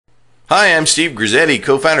Hi, I'm Steve Grizzetti,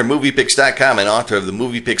 co-founder of MoviePix.com and author of the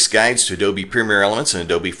MoviePix Guides to Adobe Premiere Elements and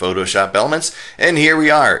Adobe Photoshop Elements. And here we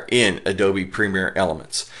are in Adobe Premiere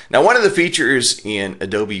Elements. Now, one of the features in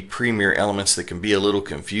Adobe Premiere Elements that can be a little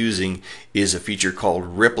confusing is a feature called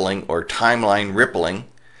rippling or timeline rippling.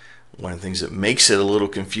 One of the things that makes it a little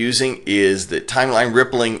confusing is that timeline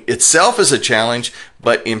rippling itself is a challenge,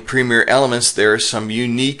 but in Premiere Elements there are some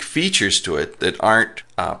unique features to it that aren't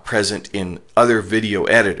present in other video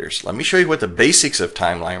editors. Let me show you what the basics of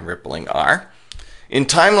timeline rippling are. In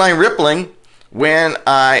timeline rippling, when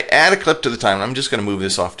I add a clip to the timeline, I'm just going to move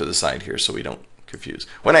this off to the side here so we don't confuse.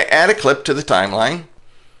 When I add a clip to the timeline,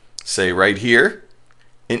 say right here,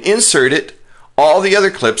 and insert it, all the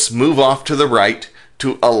other clips move off to the right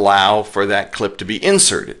to allow for that clip to be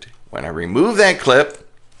inserted. When I remove that clip,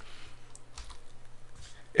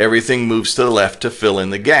 everything moves to the left to fill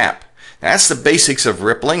in the gap. That's the basics of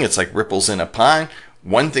rippling. It's like ripples in a pond.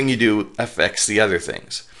 One thing you do affects the other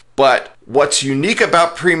things. But what's unique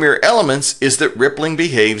about Premiere Elements is that rippling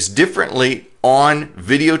behaves differently on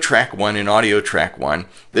video track 1 and audio track 1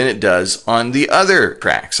 than it does on the other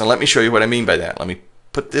tracks. And let me show you what I mean by that. Let me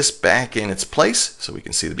put this back in its place so we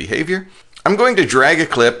can see the behavior. I'm going to drag a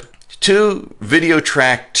clip to video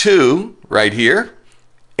track 2 right here,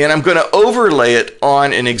 and I'm going to overlay it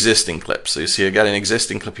on an existing clip. So you see I got an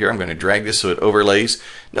existing clip here. I'm going to drag this so it overlays.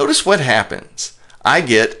 Notice what happens. I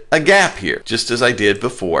get a gap here, just as I did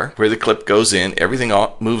before, where the clip goes in, everything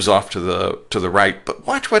moves off to the right. But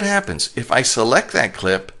watch what happens. If I select that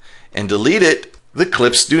clip and delete it, the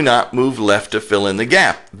clips do not move left to fill in the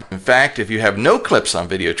gap. In fact, if you have no clips on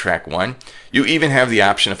video track 1, you even have the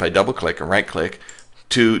option, if I double click and right click,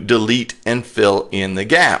 to delete and fill in the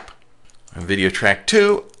gap. On video track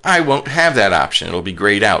 2, I won't have that option. It'll be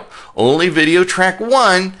grayed out. Only video track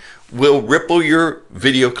 1 will ripple your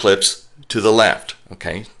video clips to the left,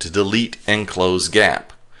 okay, to delete and close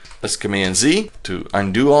gap. Let's Command Z to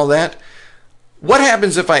undo all that. What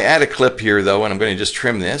happens if I add a clip here, though, and I'm going to just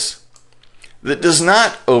trim this, that does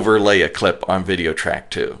not overlay a clip on video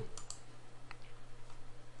track 2?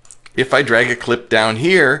 If I drag a clip down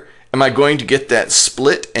here, am I going to get that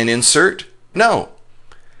split and insert? No.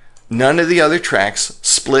 None of the other tracks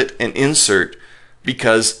split and insert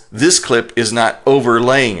because this clip is not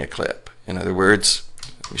overlaying a clip. In other words,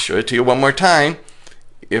 let me show it to you one more time.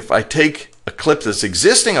 If I take a clip that's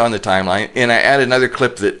existing on the timeline and I add another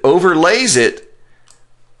clip that overlays it,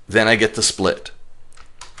 then I get the split.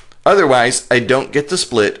 Otherwise, I don't get the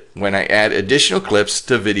split when I add additional clips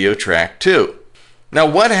to video track 2. Now,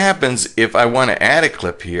 what happens if I want to add a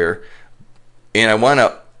clip here and I want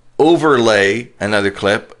to overlay another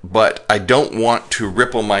clip, but I don't want to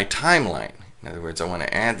ripple my timeline? In other words, I want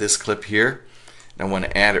to add this clip here, and I want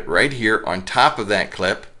to add it right here on top of that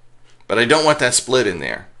clip, but I don't want that split in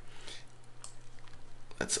there.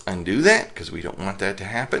 Let's undo that because we don't want that to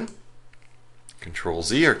happen. Control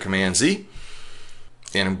Z or Command Z.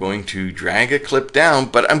 And I'm going to drag a clip down,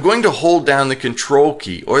 but I'm going to hold down the Control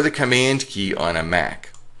key or the Command key on a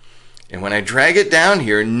Mac. And when I drag it down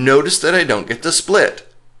here, notice that I don't get the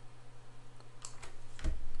split.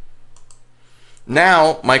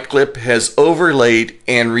 Now my clip has overlaid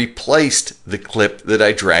and replaced the clip that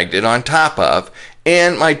I dragged it on top of,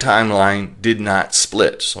 and my timeline did not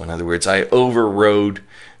split. So in other words, I overrode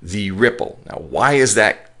the ripple. Now why is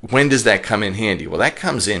that? When does that come in handy? Well, that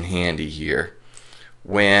comes in handy here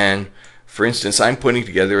when, for instance, I'm putting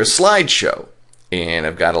together a slideshow and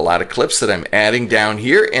I've got a lot of clips that I'm adding down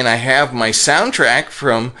here, and I have my soundtrack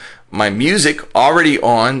from my music already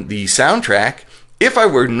on the soundtrack. If I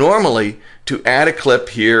were normally to add a clip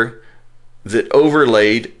here that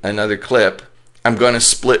overlaid another clip, I'm going to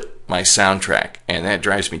split my soundtrack, and that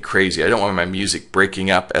drives me crazy. I don't want my music breaking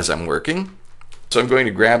up as I'm working. So I'm going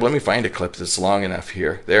to grab, let me find a clip that's long enough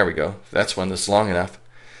here. There we go. That's one that's long enough.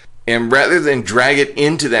 And rather than drag it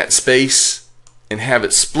into that space and have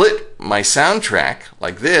it split my soundtrack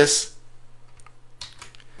like this,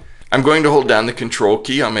 I'm going to hold down the Control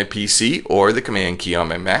key on my PC or the Command key on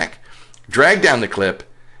my Mac, drag down the clip,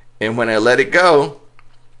 and when I let it go,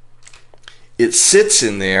 it sits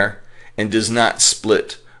in there and does not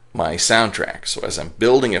split my soundtrack. So as I'm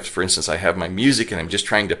building, if for instance I have my music and I'm just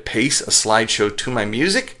trying to pace a slideshow to my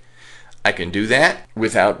music, I can do that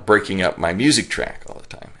without breaking up my music track all the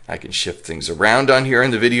time. I can shift things around on here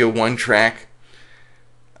in the video 1 track.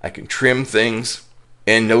 I can trim things,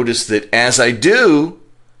 and notice that as I do,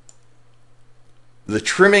 the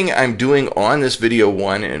trimming I'm doing on this video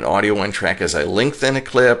 1 and audio 1 track as I lengthen a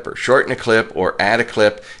clip or shorten a clip or add a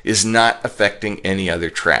clip is not affecting any other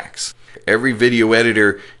tracks. Every video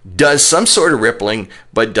editor does some sort of rippling,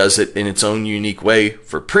 but does it in its own unique way.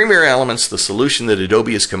 For Premiere Elements, the solution that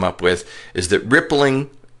Adobe has come up with is that rippling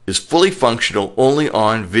is fully functional only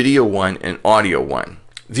on Video One and Audio One.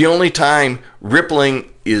 The only time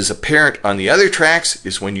rippling is apparent on the other tracks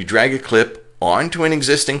is when you drag a clip onto an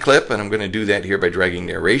existing clip, and I'm going to do that here by dragging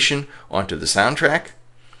narration onto the soundtrack.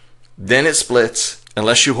 Then it splits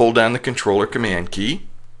unless you hold down the Control or Command key.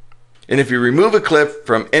 And if you remove a clip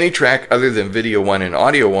from any track other than Video One and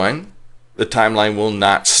Audio One, the timeline will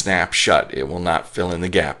not snap shut. It will not fill in the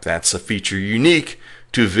gap. That's a feature unique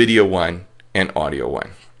to Video One and Audio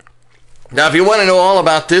One. Now, if you want to know all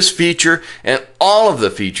about this feature and all of the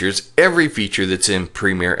features, every feature that's in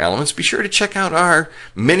Premiere Elements, be sure to check out our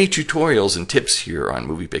many tutorials and tips here on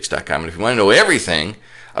MoviePix.com. And if you want to know everything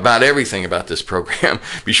about this program,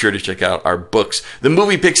 be sure to check out our books, the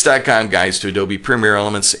MoviePix.com Guides to Adobe Premiere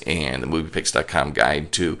Elements and the MoviePix.com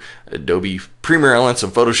Guide to Adobe Premiere Elements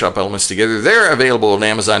and Photoshop Elements together. They're available on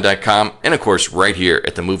Amazon.com and, of course, right here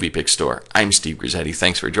at the MoviePix store. I'm Steve Grizzetti.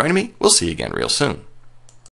 Thanks for joining me. We'll see you again real soon.